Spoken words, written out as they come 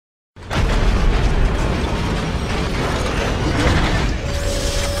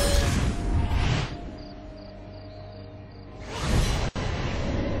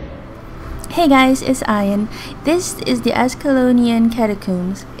Hey guys, it's Ayin. This is the Ascalonian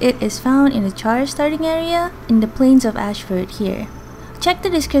Catacombs. It is found in the Charr starting area in the Plains of Ashford here. Check the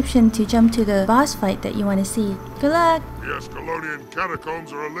description to jump to the boss fight that you want to see. Good luck! The Ascalonian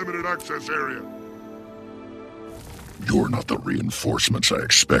Catacombs are a limited access area. You're not the reinforcements I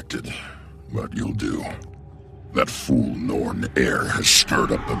expected, but you'll do. That fool Norn Eir has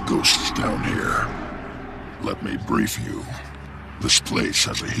stirred up the ghosts down here. Let me brief you. This place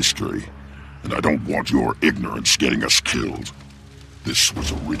has a history, and I don't want your ignorance getting us killed. This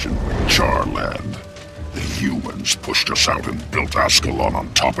was originally Charr land. The humans pushed us out and built Ascalon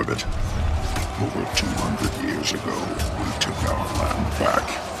on top of it. Over 200 years ago, we took our land back.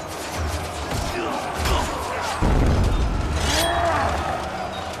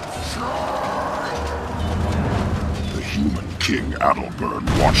 The human king Adelbern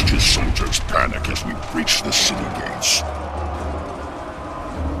watched his soldiers panic as we breached the city gates.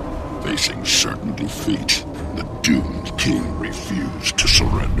 Facing certain defeat, the doomed king refused to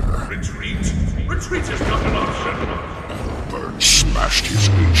surrender. Retreat? Retreat is not an option! Adelbern smashed his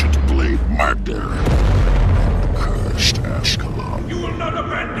ancient blade Magder and cursed Ascalon. You will not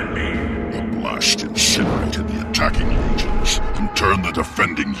abandon me! The blast incinerated the attacking legions and turned the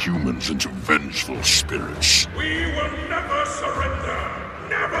defending humans into vengeful spirits. We will never surrender!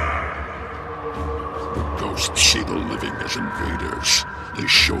 Never! The ghosts see the living as invaders. They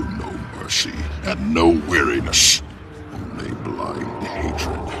show no mercy and no weariness, only blind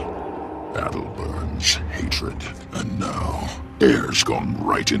hatred. Adelbern's hatred. And now, Eir's gone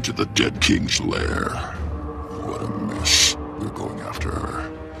right into the dead king's lair. What a mess. We're going after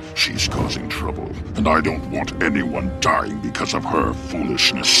her. She's causing trouble, and I don't want anyone dying because of her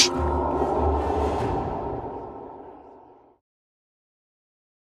foolishness.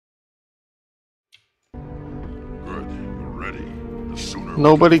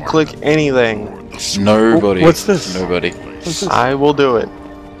 Nobody click anything. Nobody. What's this? Nobody. What's this? I will do it.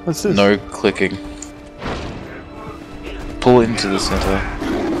 What's this? No clicking. Pull into the center.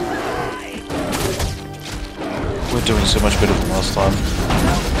 We're doing so much better than last time.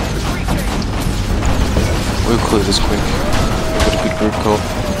 We'll clear this quick. We've got a good group call.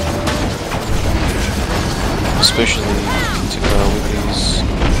 Especially Tkar with his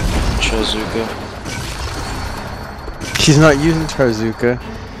Charzuka. He's not using Charzuka.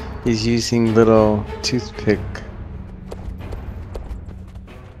 He's using little toothpick.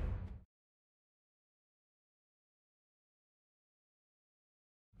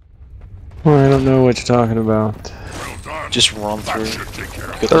 Well, I don't know what you're talking about. Just run through.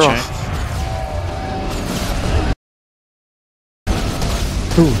 Got the chain.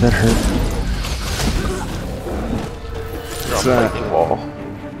 Ooh, that hurt. What's that? Wall.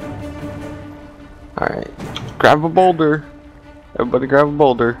 Alright. Grab a boulder. Everybody grab a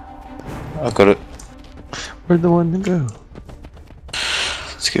boulder. I've got it. Where'd the one to go?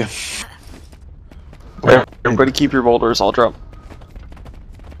 Let's go. Everybody keep your boulders, I'll drop.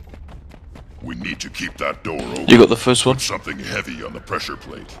 We need to keep that door open. You got the first one? Put something heavy on the pressure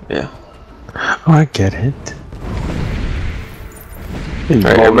plate. Yeah. Oh, I get it.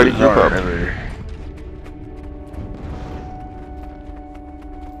 Alright, everybody keep up.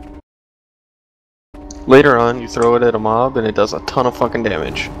 Later on, you throw it at a mob and it does a ton of fucking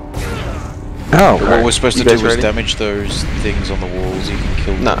damage. Oh, what we're supposed to do is ready? damage those things on the walls. You can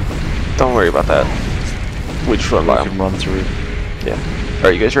kill them. Nah, don't worry about that. We just run by You can run through. Yeah.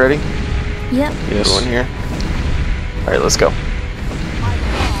 Alright, you guys ready? Yep. Yes. Everyone here? Alright, let's go.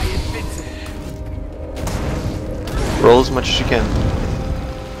 Roll as much as you can.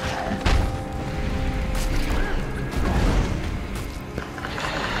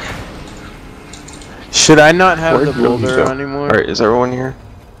 Should I not have the boulder anymore? Alright, is everyone here?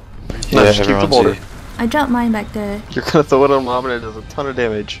 No, Yeah, just keep the boulder. here. I dropped mine back there. You're gonna throw it on a mob and it does a ton of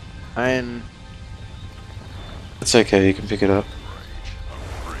damage. It's okay, you can pick it up.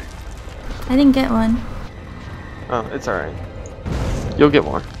 I didn't get one. Oh, it's alright. You'll get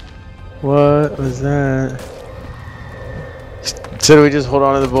more. What was that? So do we just hold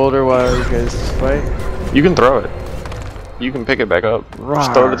on to the boulder while you guys fight? You can throw it. You can pick it back up.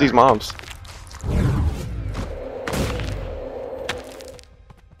 Just throw it at these mobs.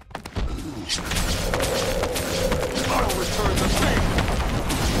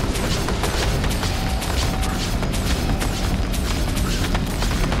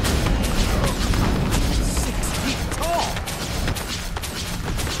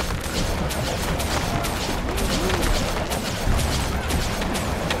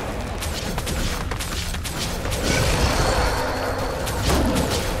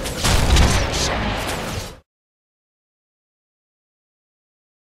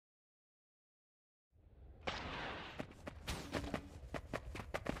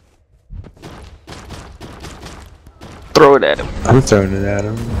 Throw it at him. I'm throwing it at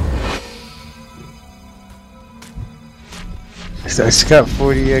him. I just got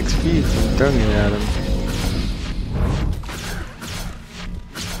 40 XP from throwing it at him.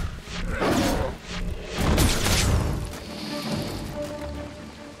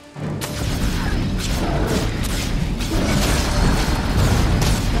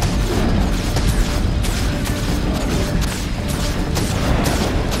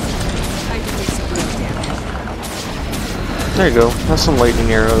 There you go. Have some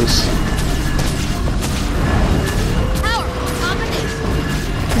lightning arrows.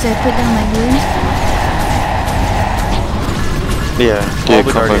 Because I put down my wounds. Yeah, all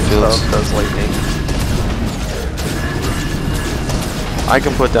the guardian stuff does lightning. I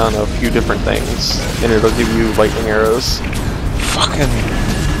can put down a few different things, and it'll give you lightning arrows. Fucking.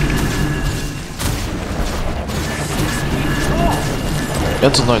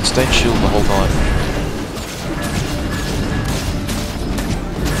 Mental note, stay shield the whole time.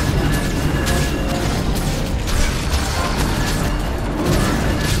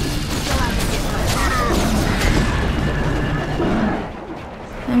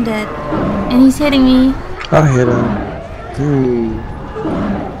 I'm dead. And he's hitting me. I'll hit him.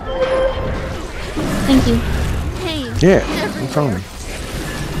 Thank you. Hey. Yeah, I'm coming.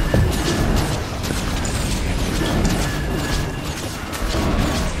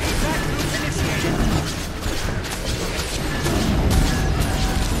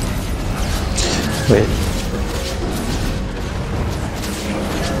 Wait.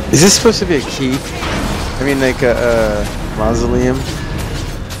 Is this supposed to be a key? I mean, like a mausoleum?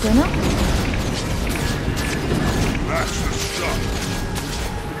 Don't know.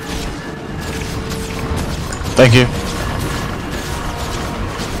 Thank you.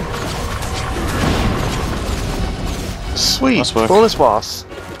 Sweet. Nice work. Bonus boss.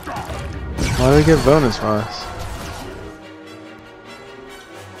 Why do we get bonus boss?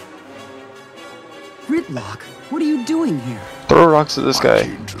 Gridlock, what are you doing here? Throw rocks at this I guy.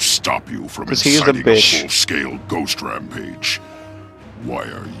 came to stop you from 'Cause he is a inciting a bitch. full-scale ghost rampage. Why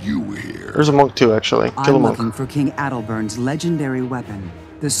are you here? There's a monk too, actually. Kill a I'm monk. looking for King Adelbern's legendary weapon,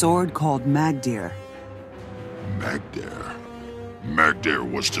 the sword called Magdir. Magdir. Magdir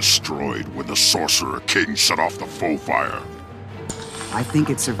was destroyed when the Sorcerer King set off the full fire. I think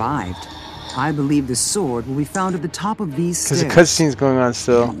it survived. I believe the sword will be found at the top of these Because stairs. the cutscene's going on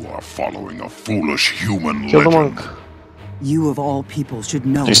still. You are following a foolish human Kill the legend. monk. You of all people should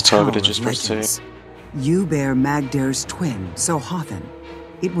know He's the power targeted, of just press T. legends. You bear Magdir's twin, Sohathan.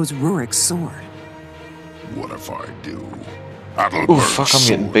 It was Rurik's sword. What if I do? Adelbern's Ooh, fuck, I'm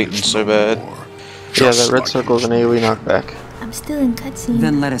getting sword beaten is so no bad. more, Yeah, just that red like circle is his an AoE nature. knockback. I'm still in cutscene.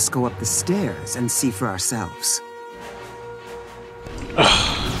 Then let us go up the stairs and see for ourselves.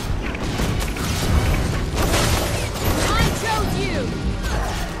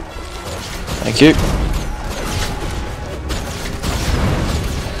 Thank you.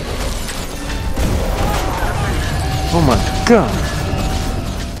 Oh my god.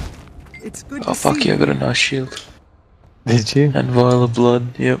 It's good Oh to fuck see yeah, I you. got a nice shield. Did you? And vial of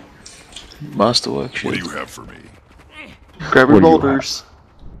blood, yep. Masterwork What shield. do you have for me? Grab your What do you boulders.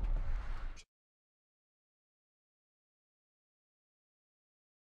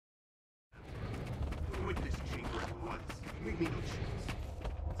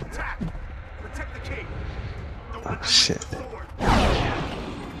 Oh shit.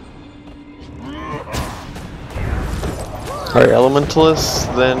 Alright,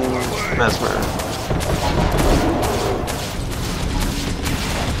 Elementalist, then Mesmer.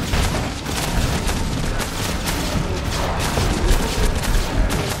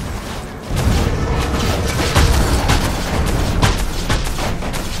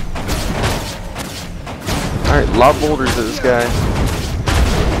 Alright, lob boulders at this guy.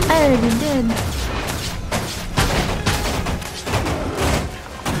 I already did.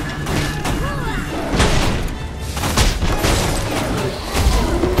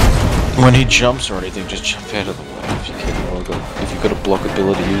 When he jumps or anything, just jump out of the way if you can, or if you've got a block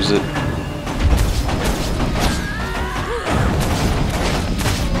ability, use it.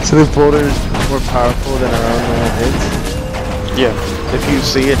 So the boulder is more powerful than our own when it hits? Yeah, if you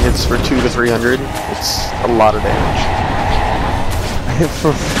see it hits for 200 to 300, it's a lot of damage. I hit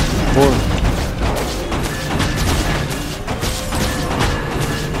for 4.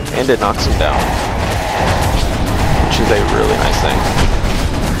 And it knocks him down. Which is a really nice thing.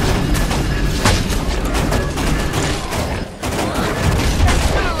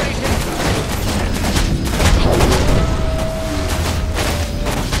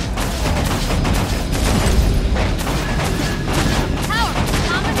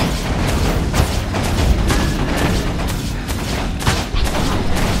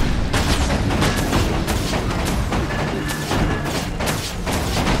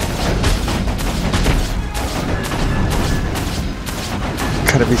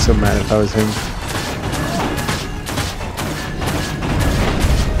 Gotta be so mad if I was him.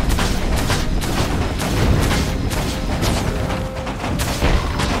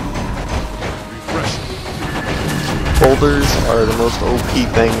 Boulders are the most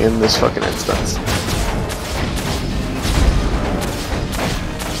OP thing in this fucking instance.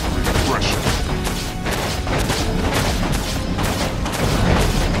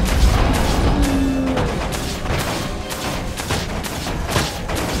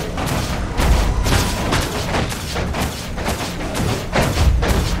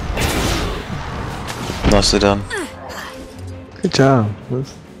 Nicely done. Good job. That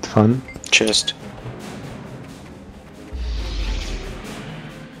was fun. Chest.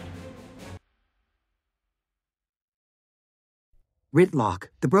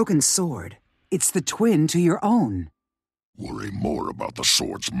 Ritlock, the broken sword. It's the twin to your own. Worry more about the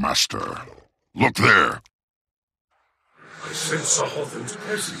sword's master. Look there! I sense a Hothan's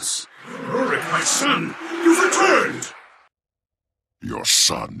presence. Rurik, my son, you've returned! Your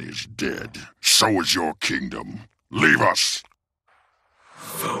son is dead. So is your kingdom. Leave us!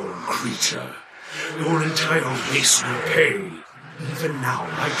 Foul creature, your entire race will pay. Even now,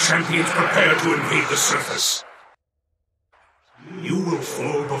 my champions prepare to invade the surface. You will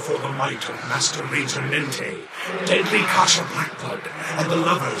fall before the might of Master Ranger Nente, deadly Kasha Blackblood, and the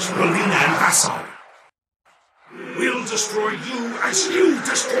lovers Ralena and Vassar. We'll destroy you as you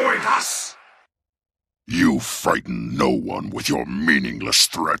destroyed us! You frighten no one with your meaningless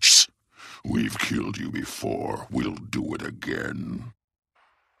threats. We've killed you before. We'll do it again.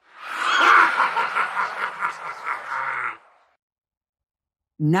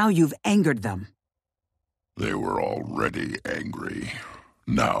 Now you've angered them. They were already angry.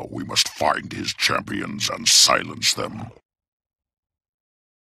 Now we must find his champions and silence them.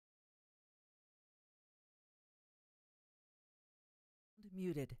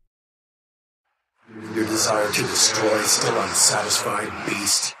 Muted. Your desire to destroy still unsatisfied,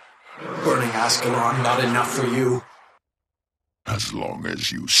 beast? Burning Ascalon not enough for you? As long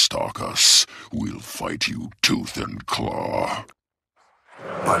as you stalk us, we'll fight you tooth and claw.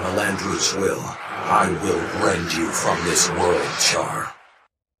 By Melandru's will, I will rend you from this world, Charr.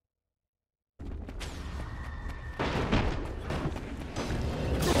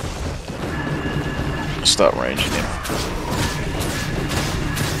 Start ranging him.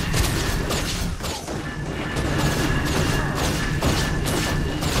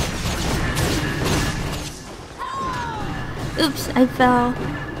 Oops, I fell.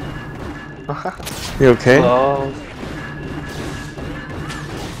 You okay? Oh.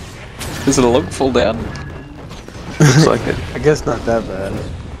 Is it a log fall down? Looks like it. I guess not that bad.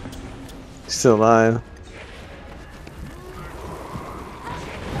 Still alive.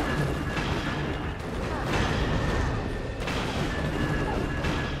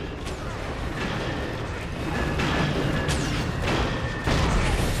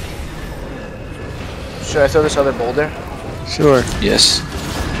 Should I throw this other boulder? Sure. Yes.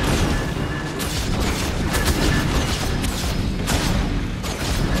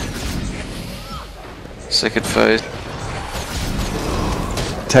 Second phase.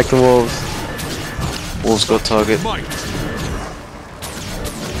 Attack the wolves. Wolves got target.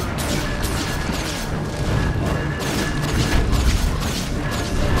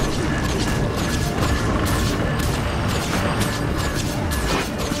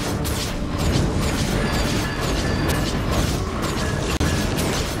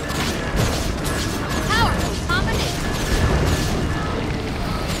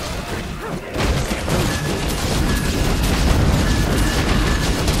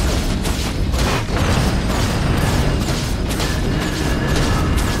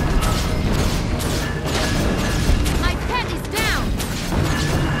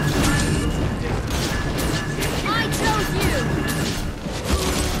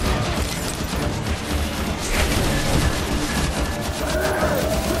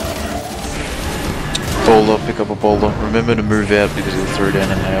 Boulder, pick up a boulder. Remember to move out because he'll throw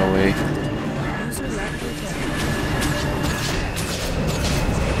down an AoE.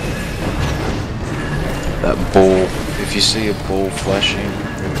 That ball, if you see a ball flashing,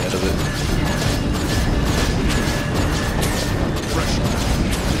 move out of it.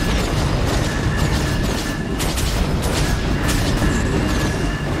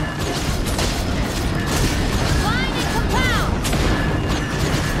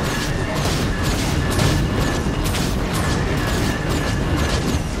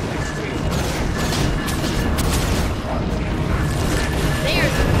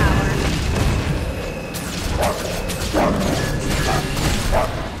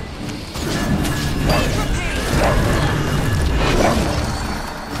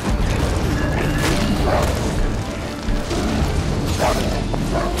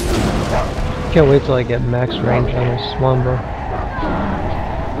 Can't wait till I get max range on this longbow.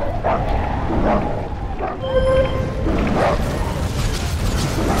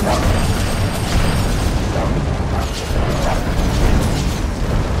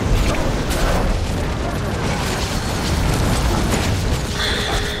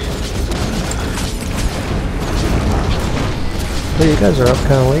 So you guys are up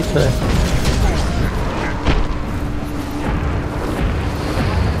kind of late today.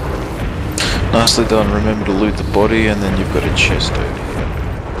 Nicely done. Remember to loot the body, and then you've got a chest out here.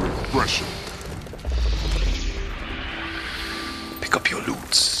 Refreshing. Pick up your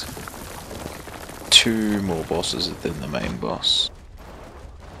loots. 2 more bosses than the main boss.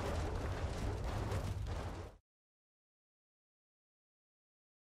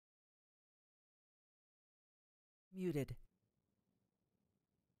 Muted.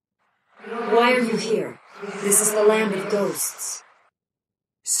 Why are you here? This is the land of ghosts.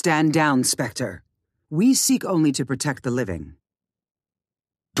 Stand down, Spectre. We seek only to protect the living.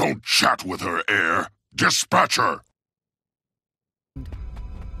 Don't chat with her, Eir. Dispatch her.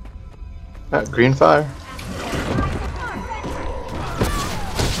 Green fire.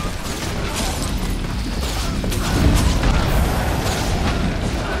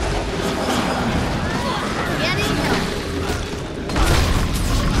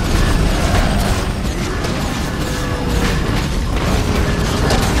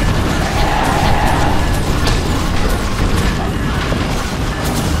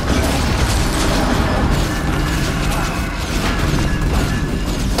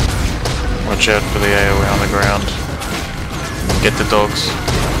 Watch out for the AoE on the ground. Get the dogs.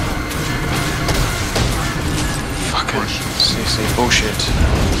 Fucking CC bullshit.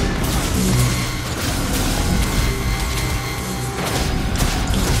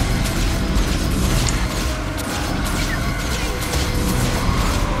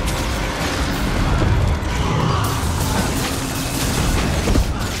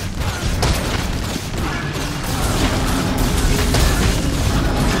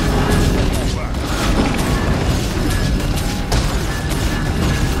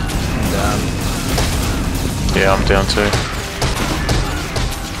 Yeah, I'm down too.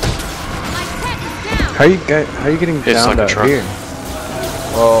 How you getting It's down like a out truck. here?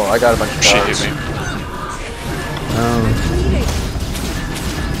 Oh, I got a bunch of Shit cars. hit me.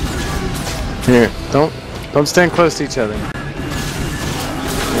 Here, don't stand close to each other. Maybe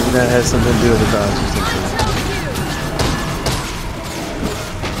that has something to do with the dogs or something.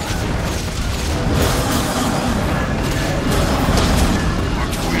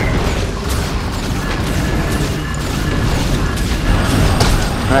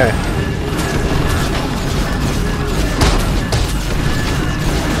 Alright.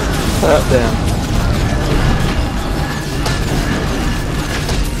 Oh, damn.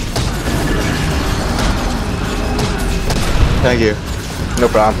 Thank you. No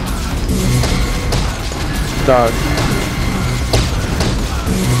problem. Dog.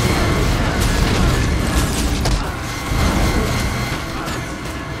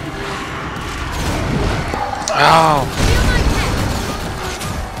 Ow!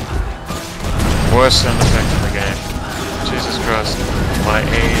 Worst sound effect in the game. Jesus Christ. My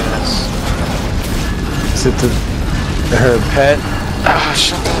anus. Is it her pet? Ah,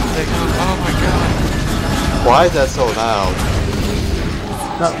 shut that thing up. Oh my god. Why is that so loud?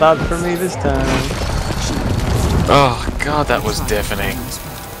 Not loud for me this time. Oh god, that was deafening.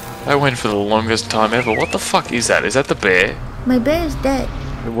 I went for the longest time ever. What the fuck is that? Is that the bear? My bear is dead.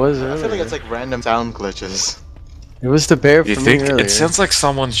 It was earlier. I feel like it's like random sound glitches. It was the bear You from think? earlier. It sounds like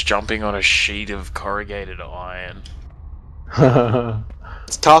someone's jumping on a sheet of corrugated iron.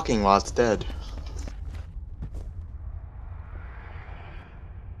 It's talking while it's dead.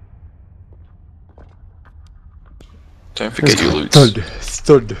 Don't forget your loot.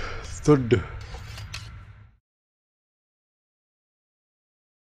 Stud.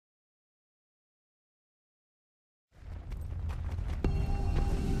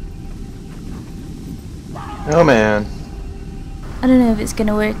 Oh man. I don't know if it's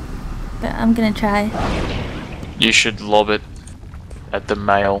gonna work, but I'm gonna try. You should lob it at the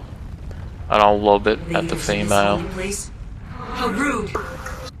male, and I'll lob it at the female. How rude!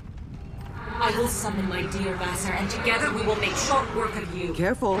 I will summon my dear Vassar, and together we will make short work of you.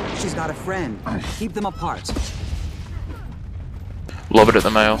 Careful, she's got a friend. Keep them apart. Lob it at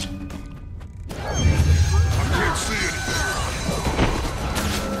the male.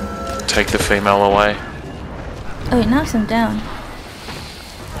 Take the female away. Oh, it knocks him down.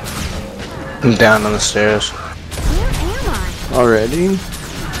 I'm down on the stairs. Where am I? Already?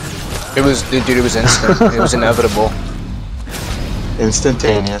 It was, dude, it was instant. It was inevitable.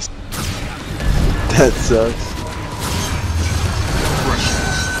 Instantaneous. That sucks.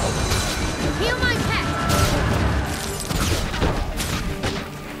 Heal my pet.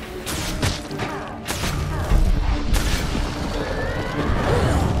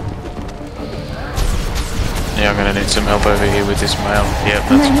 Yeah, I'm gonna need some help over here with this mail. Yep,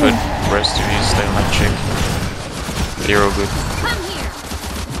 that's good. The rest of you stay on that chick. You're all good. Come here.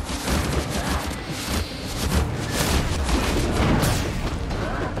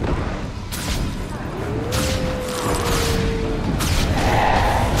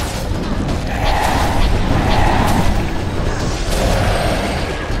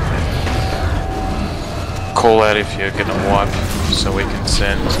 Call out if you're gonna wipe so we can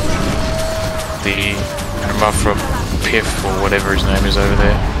send the Mufra Piff or whatever his name is over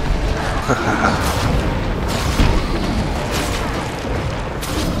there.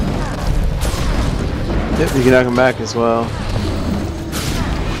 Yep, you can knock him back as well.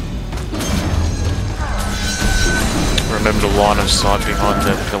 Remember the line of sight behind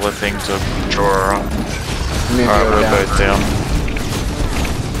that pillar thing to draw her up. Alright, we're both down.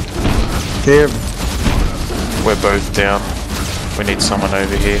 Here. We're both down. We need someone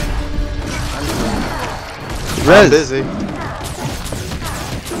over here. I'm busy.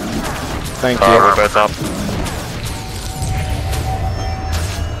 Thank you. Alright, we're both up.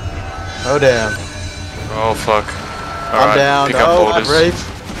 Oh damn. Oh fuck. I'm down. Pick up Oh, boulders. I'm brave.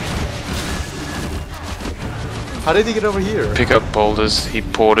 How did he get over here? Pick up boulders. He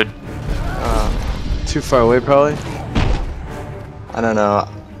ported. Too far away, probably. I don't know.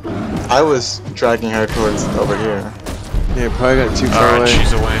 I was dragging her towards over here. Yeah, probably got too far Alright, away.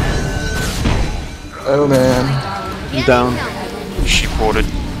 she's away. Oh man. I'm down. She ported.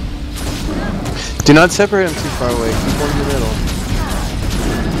 Do not separate them too far away. Keep one in the middle.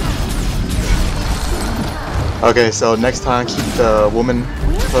 Okay, so next time keep the woman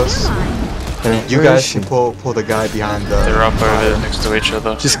close. And you Where guys is she? can pull the guy behind the... They're up over there next to each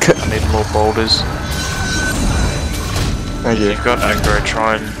other. Just cut. I need more boulders. Thank you. You've got aggro,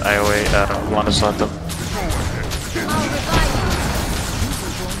 try and AoE line aside them.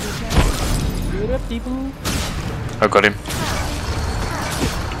 I got him.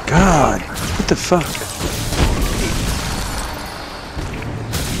 God, what the fuck?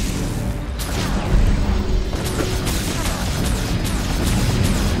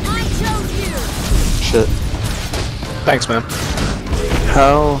 Shit. Thanks, man.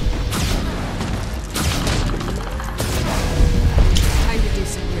 How?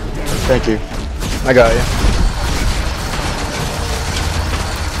 Thank you. I got you.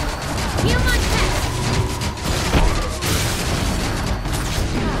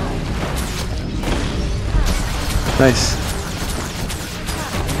 Nice.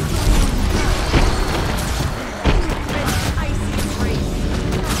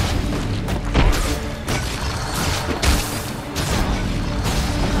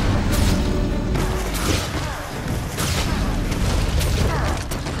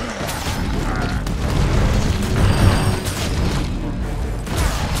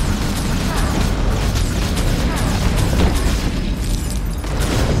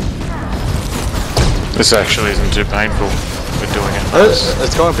 This actually isn't too painful. We're doing it nice.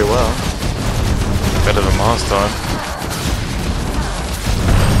 It's going pretty well. Better than last time.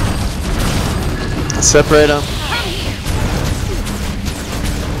 Separate them.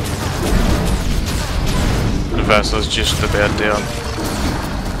 The Vassar's just about down.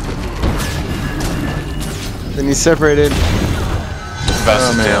 Then he's separated.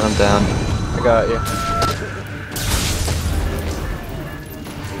 Vassar's Oh man, down. I'm down. I got you.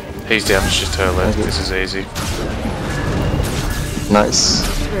 He's down, it's just her left. This is easy. Nice.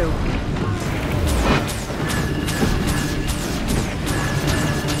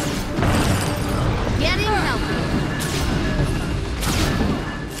 Getting healthy.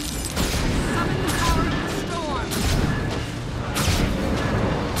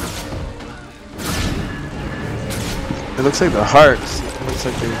 It looks like the hearts. It looks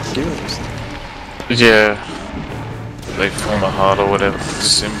like they're cubes. Yeah. They form a heart or whatever, the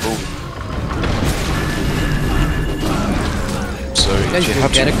symbol. So As you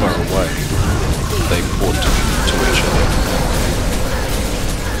get far away, they port to each other.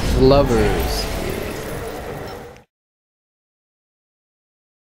 Lovers.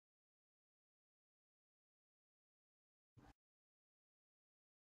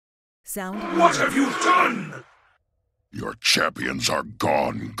 Sound. What have you done? Your champions are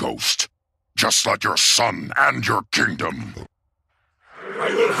gone, Ghost. Just like your son and your kingdom. I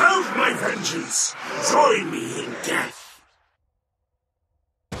will have my vengeance. Join me in death.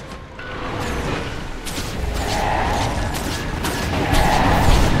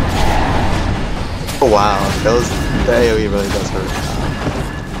 wow, the AoE really does hurt.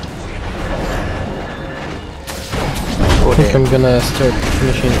 I think I'm gonna start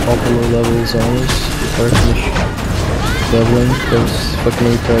finishing all the low level zones before I finish leveling, because fucking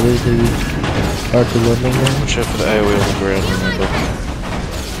retarded the hard to level now. Watch out for the AoE on the ground, remember.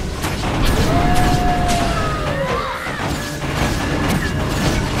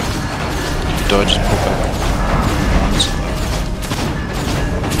 Dodge and pull back.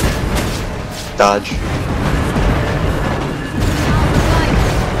 Dodge.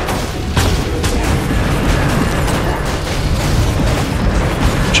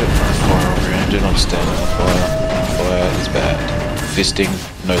 Check for a fire on ground. Do not stand on the fire. Fire is bad. Fisting,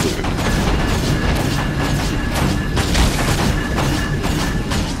 no lube.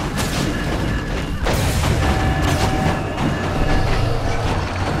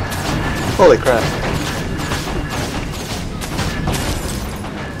 Holy crap.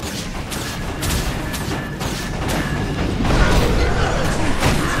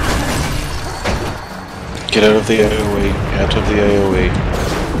 Get out of the AoE. Out of the AoE.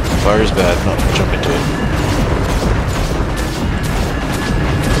 Fire is bad, not jump into it.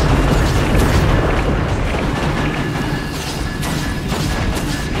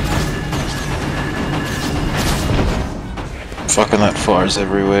 Fucking that fire's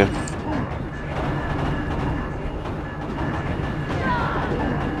everywhere.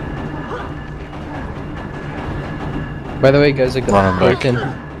 By the way, guys, I got Run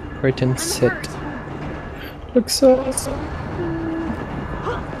Brighton set. Looks so awesome.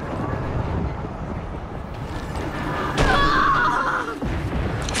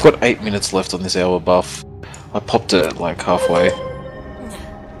 I've got 8 minutes left on this hour buff. I popped it like halfway.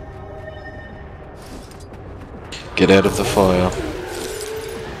 Get out of the fire.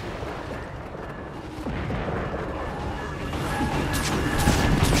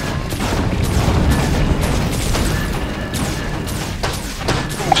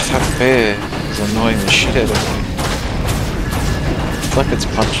 That bear is annoying the shit out of me. It's like it's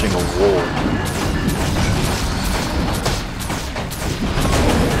punching a wall.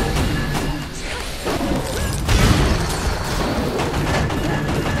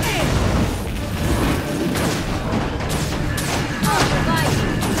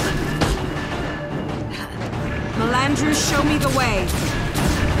 Melandrew, show me the way.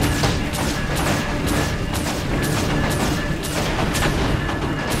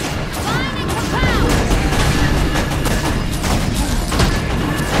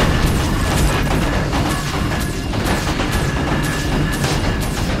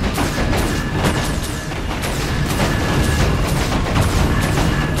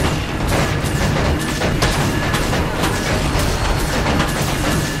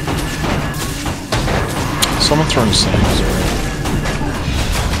 Someone throwing saves around.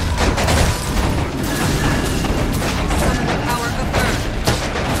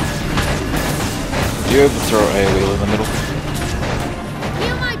 Do you overthrow AoE in the middle?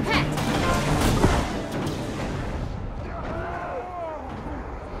 Heal my pet.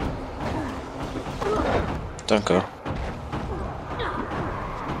 Don't go.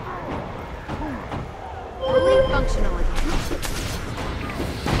 Fully functional again.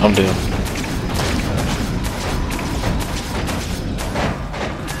 I'm down.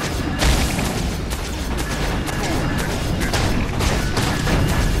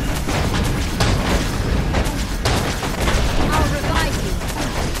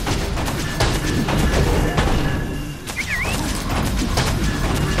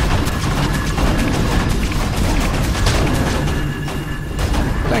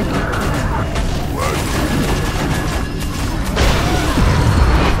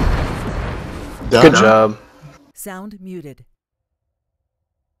 Good job. Sound muted.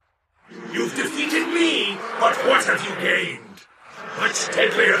 You've defeated me, but what have you gained? Much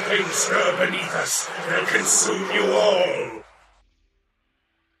deadlier things stir beneath us. They'll consume you all.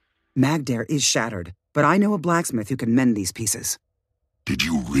 Magdare is shattered, but I know a blacksmith who can mend these pieces. Did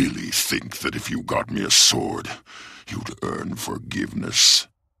you really think that if you got me a sword, you'd earn forgiveness?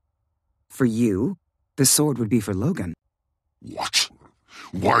 For you, the sword would be for Logan. What?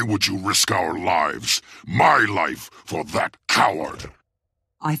 Why would you risk our lives, my life, for that coward?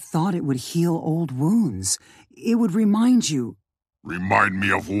 I thought it would heal old wounds. It would remind you. Remind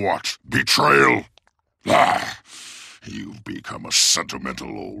me of what? Betrayal? Ah, you've become a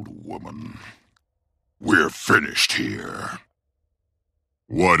sentimental old woman. We're finished here.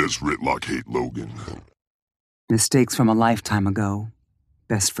 Why does Rytlock hate Logan? Mistakes from a lifetime ago.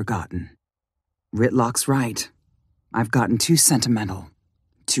 Best forgotten. Rytlock's right. I've gotten too sentimental.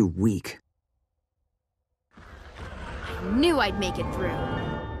 Too weak. I knew I'd make it through.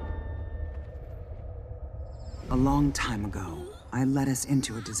 A long time ago, I led us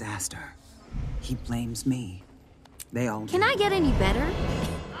into a disaster. He blames me. They all Can do. I get any better?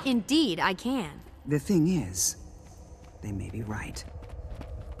 Indeed, I can. The thing is, they may be right.